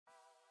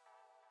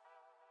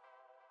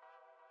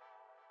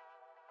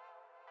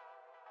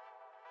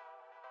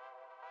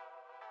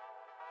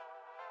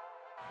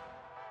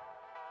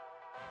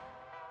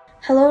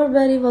Hello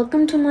everybody,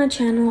 welcome to my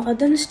channel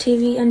Adans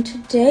TV, and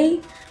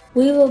today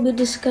we will be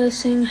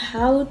discussing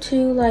how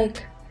to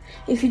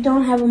if you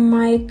don't have a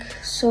mic,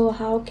 so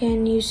how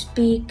can you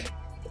speak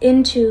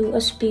into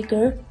a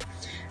speaker.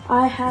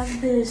 I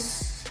have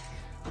this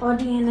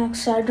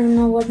Audionex, I don't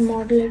know what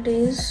model it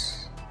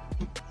is.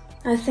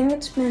 I think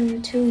it's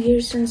been 2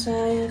 years since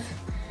I have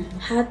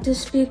had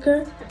this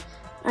speaker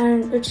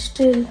and it's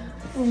still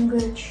in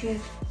good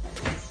shape.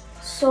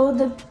 So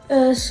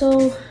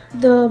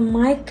the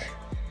mic,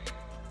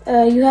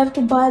 you have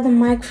to buy the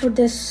mic for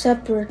this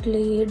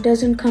separately. It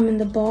doesn't come in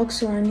the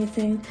box or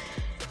anything.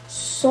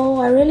 So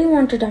I really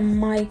wanted a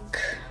mic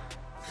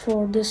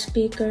for this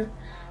speaker.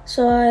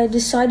 So I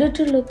decided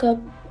to look up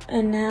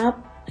an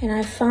app, and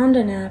I found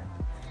an app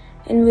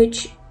in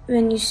which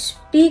when you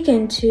speak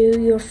into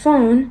your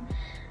phone,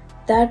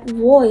 that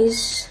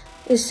voice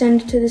is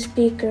sent to the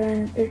speaker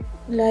and it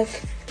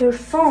your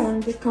phone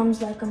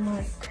becomes like a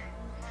mic.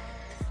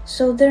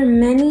 So there are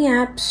many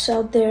apps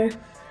out there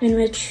in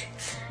which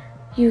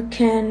you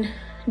can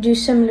do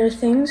similar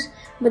things,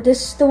 but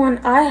this is the one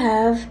I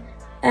have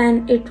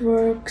and it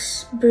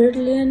works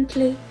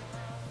brilliantly.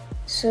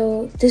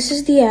 So this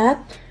is the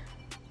app.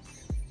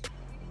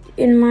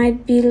 It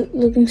might be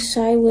looking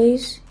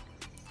sideways,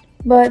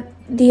 but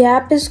the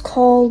app is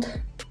called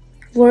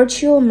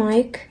Virtual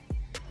Mic.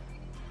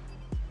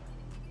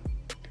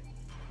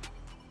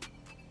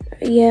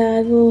 Yeah,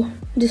 I will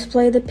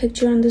display the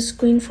picture on the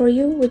screen for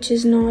you, which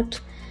is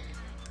not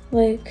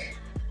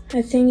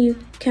I think you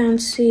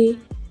can't see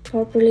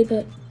properly,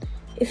 but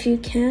if you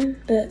can,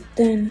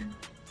 then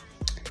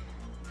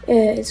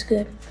it's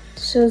good.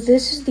 So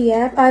this is the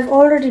app. I've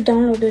already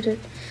downloaded it,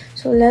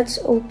 so let's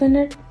open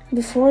it.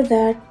 Before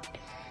that,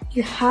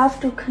 you have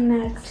to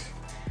connect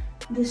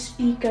the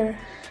speaker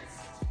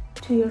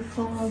to your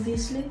phone,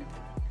 obviously.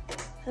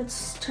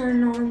 Let's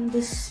turn on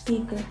this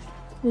speaker,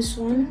 this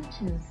one.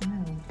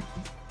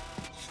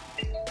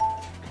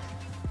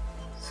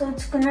 So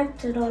it's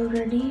connected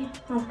already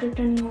after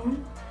turning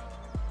on.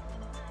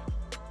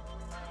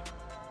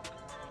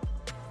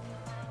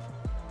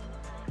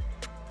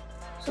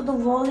 So the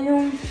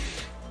volume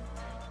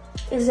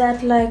is at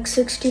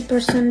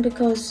 60%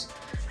 because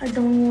I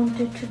don't want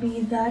it to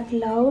be that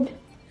loud.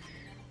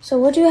 So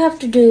what you have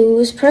to do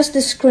is press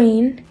the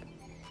screen,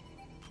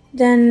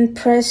 then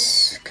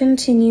press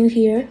continue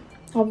here.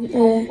 Wait.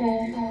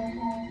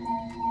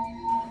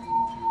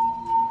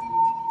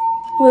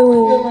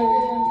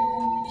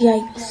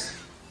 Yikes.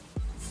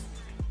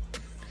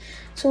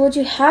 So what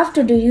you have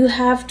to do, you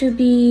have to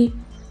be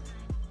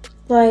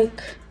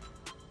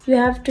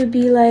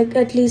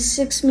at least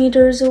 6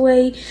 meters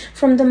away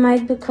from the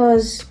mic,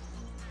 because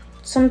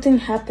something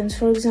happens.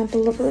 For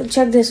example, look,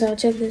 check this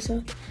out.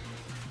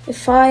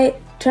 If I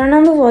turn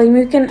on the volume,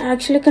 you can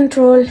actually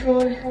control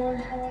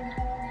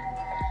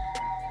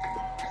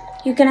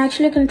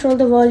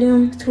the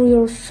volume through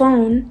your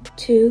phone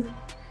too.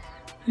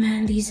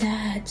 Man, these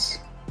ads.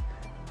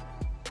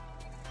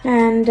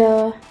 And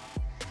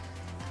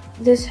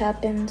this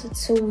happens.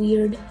 It's so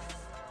weird.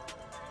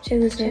 Check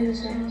this out.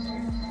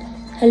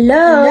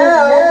 Hello.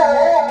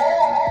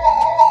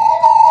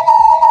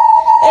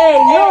 Hey,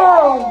 yo.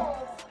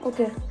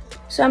 Okay,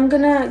 so I'm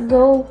gonna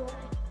go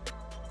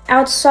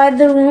outside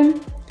the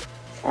room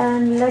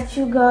and let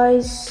you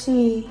guys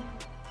see.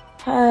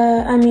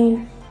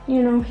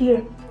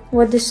 Hear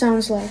what this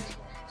sounds like.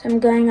 So I'm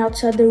going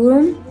outside the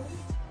room.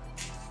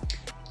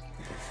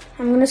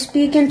 I'm gonna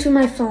speak into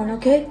my phone,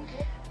 okay?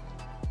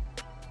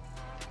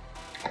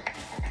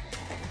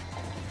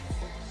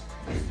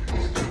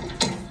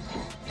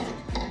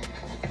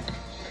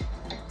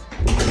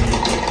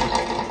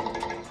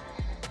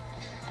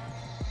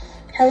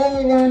 Hello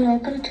everyone,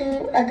 welcome to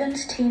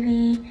Adans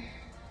TV.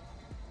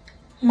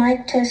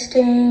 Mic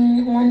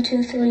testing, 1,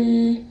 2,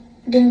 3.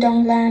 Ding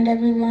dong land,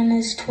 everyone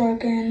is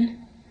twerking.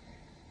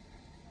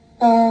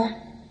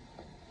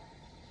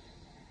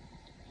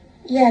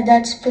 Yeah,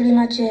 that's pretty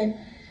much it.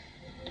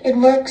 It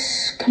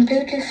works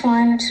completely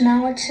fine. It's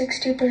now at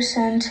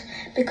 60%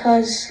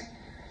 because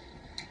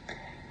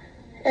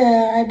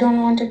I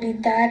don't want to be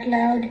that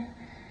loud.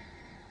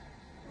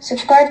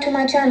 Subscribe to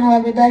my channel,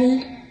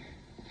 everybody.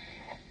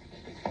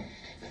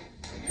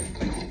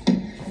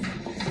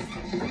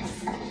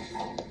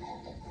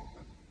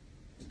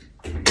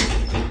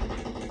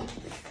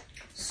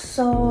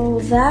 So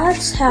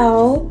that's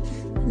how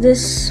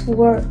this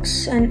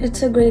works, and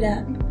it's a great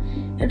app.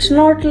 It's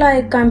not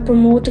like I'm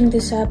promoting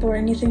this app or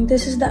anything.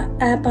 This is the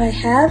app I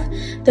have.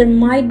 There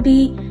might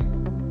be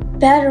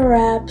better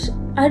apps.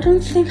 I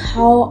don't think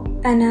how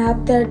an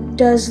app that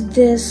does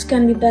this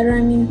can be better.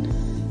 I mean,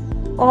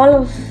 all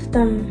of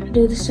them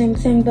do the same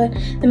thing, but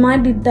there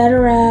might be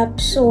better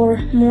apps or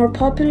more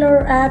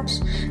popular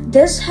apps.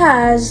 This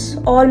has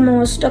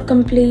almost a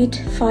complete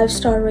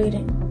 5-star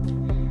rating.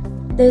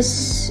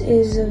 This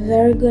is a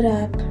very good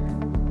app.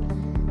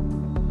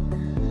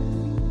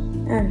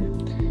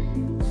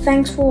 And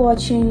thanks for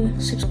watching.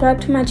 Subscribe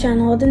to my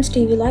channel Adans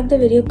TV, like the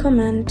video,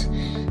 comment.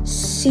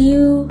 See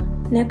you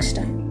next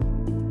time.